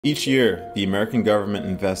Each year, the American government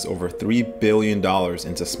invests over $3 billion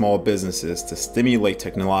into small businesses to stimulate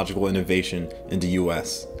technological innovation in the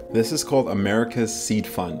US. This is called America's Seed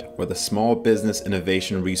Fund, or the Small Business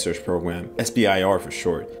Innovation Research Program, SBIR for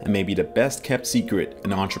short, and may be the best kept secret in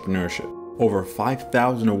entrepreneurship. Over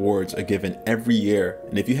 5,000 awards are given every year,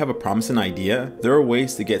 and if you have a promising idea, there are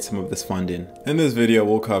ways to get some of this funding. In this video,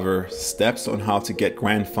 we'll cover steps on how to get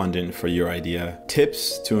grant funding for your idea,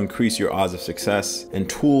 tips to increase your odds of success, and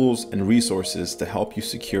tools and resources to help you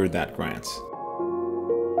secure that grant.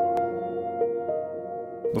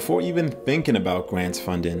 Before even thinking about grants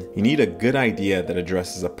funding, you need a good idea that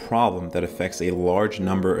addresses a problem that affects a large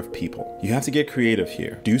number of people. You have to get creative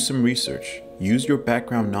here. Do some research. Use your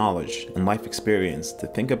background knowledge and life experience to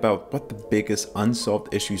think about what the biggest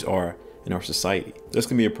unsolved issues are in our society. This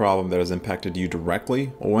can be a problem that has impacted you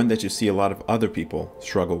directly or one that you see a lot of other people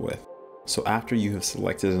struggle with. So after you have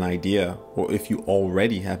selected an idea, or if you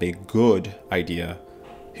already have a good idea,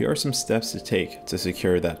 here are some steps to take to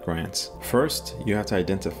secure that grant. First, you have to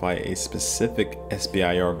identify a specific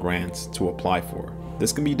SBIR grant to apply for.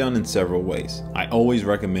 This can be done in several ways. I always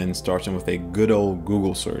recommend starting with a good old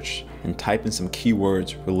Google search and type in some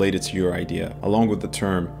keywords related to your idea, along with the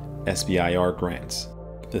term SBIR grants.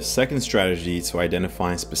 The second strategy to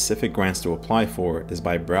identifying specific grants to apply for is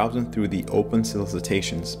by browsing through the open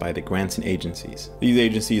solicitations by the granting agencies. These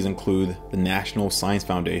agencies include the National Science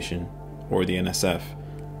Foundation, or the NSF,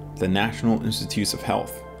 the National Institutes of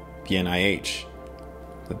Health, the NIH,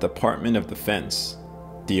 the Department of Defense,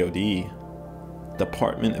 DoD,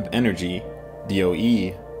 Department of Energy,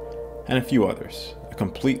 DOE, and a few others. A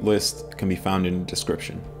complete list can be found in the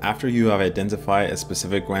description. After you have identified a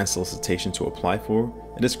specific grant solicitation to apply for,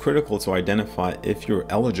 it is critical to identify if you're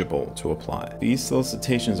eligible to apply. These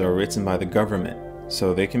solicitations are written by the government,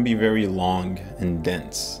 so they can be very long and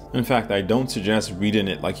dense. In fact, I don't suggest reading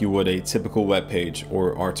it like you would a typical web page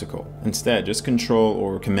or article. Instead, just Control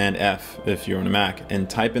or Command F if you're on a Mac and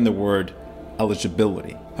type in the word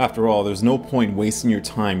eligibility. After all, there's no point wasting your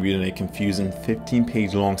time reading a confusing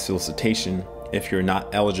 15-page long solicitation if you're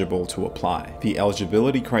not eligible to apply. The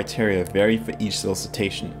eligibility criteria vary for each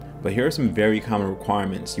solicitation, but here are some very common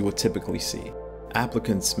requirements you will typically see.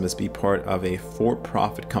 Applicants must be part of a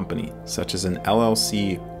for-profit company, such as an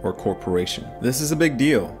LLC or corporation. This is a big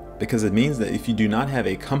deal because it means that if you do not have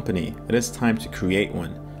a company, it is time to create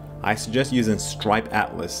one. I suggest using Stripe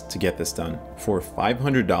Atlas to get this done. For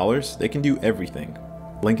 $500, they can do everything.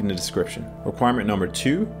 Link in the description. Requirement number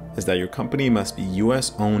 2 is that your company must be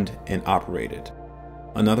US owned and operated.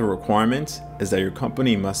 Another requirement is that your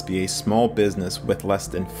company must be a small business with less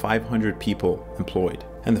than 500 people employed.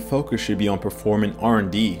 And the focus should be on performing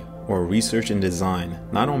R&D, or research and design,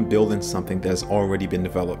 not on building something that has already been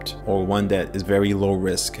developed, or one that is very low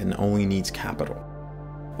risk and only needs capital.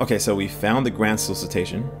 Okay, so we found the grant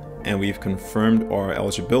solicitation, and we've confirmed our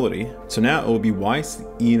eligibility. So now it will be wise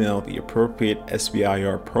to email the appropriate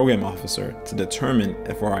SBIR program officer to determine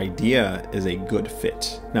if our idea is a good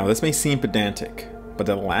fit. Now, this may seem pedantic, but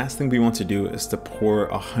the last thing we want to do is to pour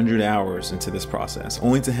 100 hours into this process,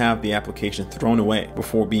 only to have the application thrown away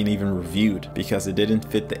before being even reviewed because it didn't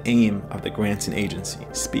fit the aim of the granting agency.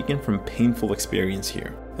 Speaking from painful experience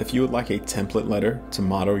here. If you would like a template letter to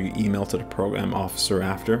model your email to the program officer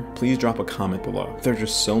after, please drop a comment below. There's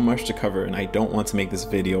just so much to cover and I don't want to make this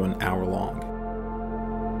video an hour long.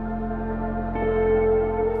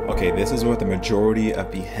 Okay, this is where the majority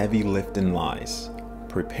of the heavy lifting lies.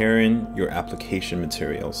 Preparing your application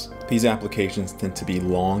materials. These applications tend to be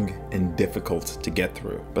long and difficult to get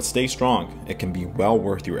through, but stay strong. It can be well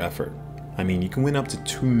worth your effort. I mean, you can win up to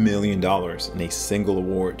 $2 million in a single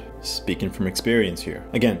award. Speaking from experience here.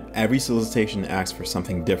 Again, every solicitation asks for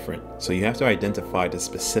something different, so you have to identify the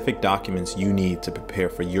specific documents you need to prepare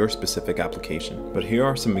for your specific application. But here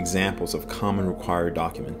are some examples of common required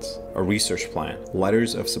documents. A research plan,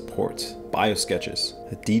 letters of support, biosketches,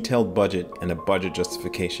 a detailed budget and a budget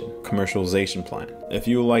justification, commercialization plan. If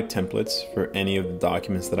you would like templates for any of the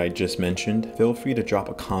documents that I just mentioned, feel free to drop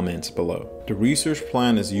a comment below. The research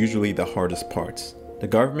plan is usually the hardest part. The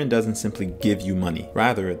government doesn't simply give you money.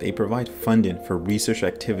 Rather, they provide funding for research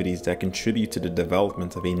activities that contribute to the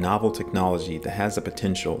development of a novel technology that has the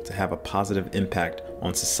potential to have a positive impact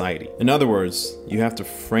on society. In other words, you have to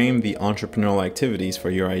frame the entrepreneurial activities for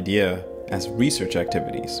your idea as research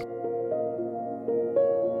activities.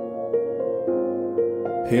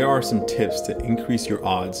 Here are some tips to increase your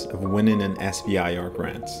odds of winning an SBIR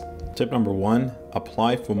grant. Tip number 1,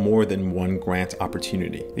 apply for more than one grant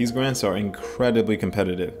opportunity. These grants are incredibly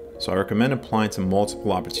competitive, so I recommend applying to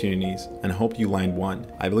multiple opportunities and hope you land one.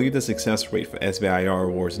 I believe the success rate for SBIR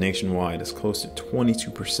awards nationwide is close to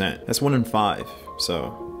 22%. That's 1 in 5,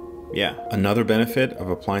 so yeah. Another benefit of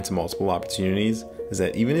applying to multiple opportunities is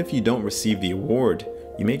that even if you don't receive the award,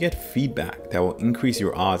 you may get feedback that will increase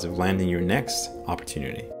your odds of landing your next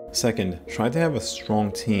opportunity. Second, try to have a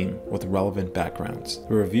strong team with relevant backgrounds.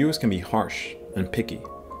 The reviewers can be harsh and picky,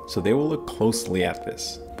 so they will look closely at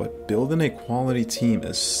this. But building a quality team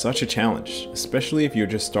is such a challenge, especially if you're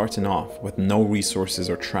just starting off with no resources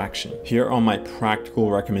or traction. Here are my practical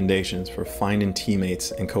recommendations for finding teammates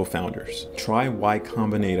and co-founders. Try Y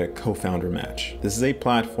Combinator Co-Founder Match. This is a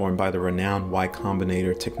platform by the renowned Y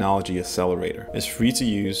Combinator Technology Accelerator. It's free to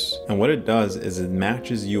use, and what it does is it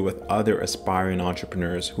matches you with other aspiring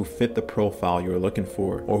entrepreneurs who fit the profile you're looking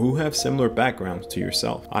for or who have similar backgrounds to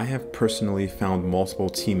yourself. I have personally found multiple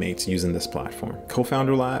teammates using this platform.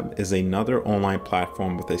 Co-Founder Lab is another online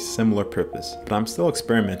platform with a similar purpose, but I'm still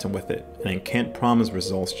experimenting with it and I can't promise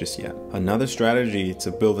results just yet. Another strategy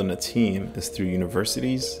to building a team is through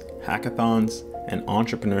universities, hackathons, and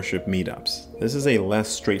entrepreneurship meetups. This is a less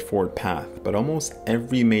straightforward path, but almost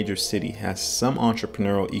every major city has some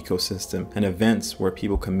entrepreneurial ecosystem and events where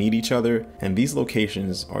people can meet each other, and these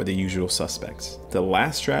locations are the usual suspects. The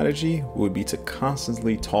last strategy would be to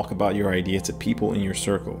constantly talk about your idea to people in your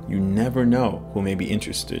circle. You never know who may be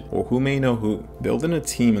interested or who may know who. Building a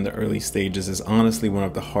team in the early stages is honestly one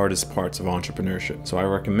of the hardest parts of entrepreneurship, so I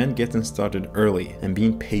recommend getting started early and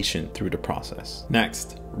being patient through the process.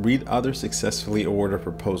 Next, read other successfully awarded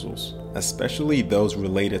proposals, especially those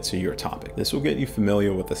related to your topic. This will get you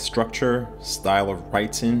familiar with the structure, style of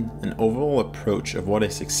writing, and overall approach of what a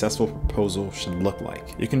successful proposal should look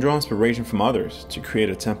like. You can draw inspiration from others to create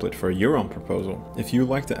a template for your own proposal. If you'd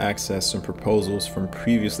like to access some proposals from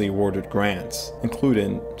previously awarded grants,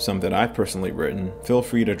 including some that I've personally written, feel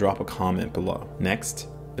free to drop a comment below. Next,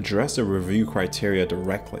 address the review criteria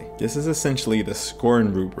directly. This is essentially the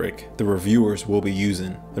scoring rubric the reviewers will be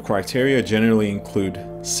using. The criteria generally include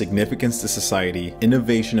significance to society,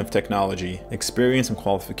 innovation of technology, experience and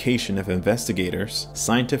qualification of investigators,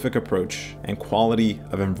 scientific approach, and quality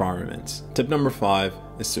of environment. Tip number 5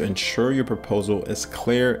 is to ensure your proposal is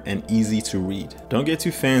clear and easy to read. Don't get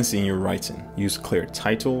too fancy in your writing. Use clear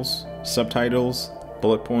titles, subtitles,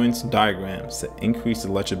 bullet points, and diagrams to increase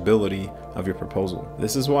the legibility of your proposal.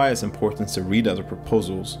 This is why it's important to read other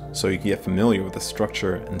proposals so you can get familiar with the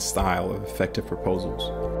structure and style of effective proposals.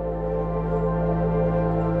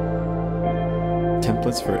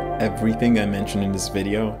 Templates for everything I mentioned in this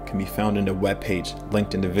video can be found in the webpage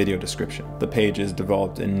linked in the video description. The page is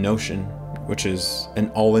developed in Notion, which is an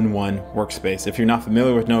all-in-one workspace. If you're not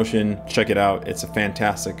familiar with Notion, check it out. It's a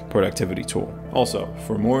fantastic productivity tool. Also,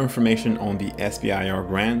 for more information on the SBIR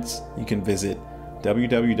grants, you can visit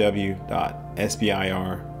www.sbir.gov.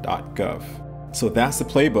 So that's the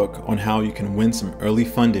playbook on how you can win some early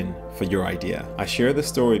funding for your idea. I share this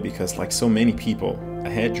story because, like so many people, I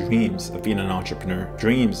had dreams of being an entrepreneur,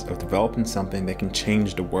 dreams of developing something that can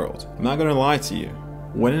change the world. I'm not gonna lie to you,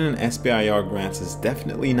 winning an SBIR grant is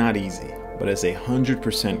definitely not easy, but it's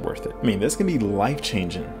 100% worth it. I mean, this can be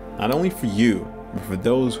life-changing, not only for you, but for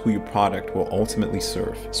those who your product will ultimately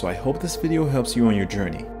serve. So I hope this video helps you on your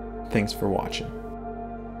journey. Thanks for watching.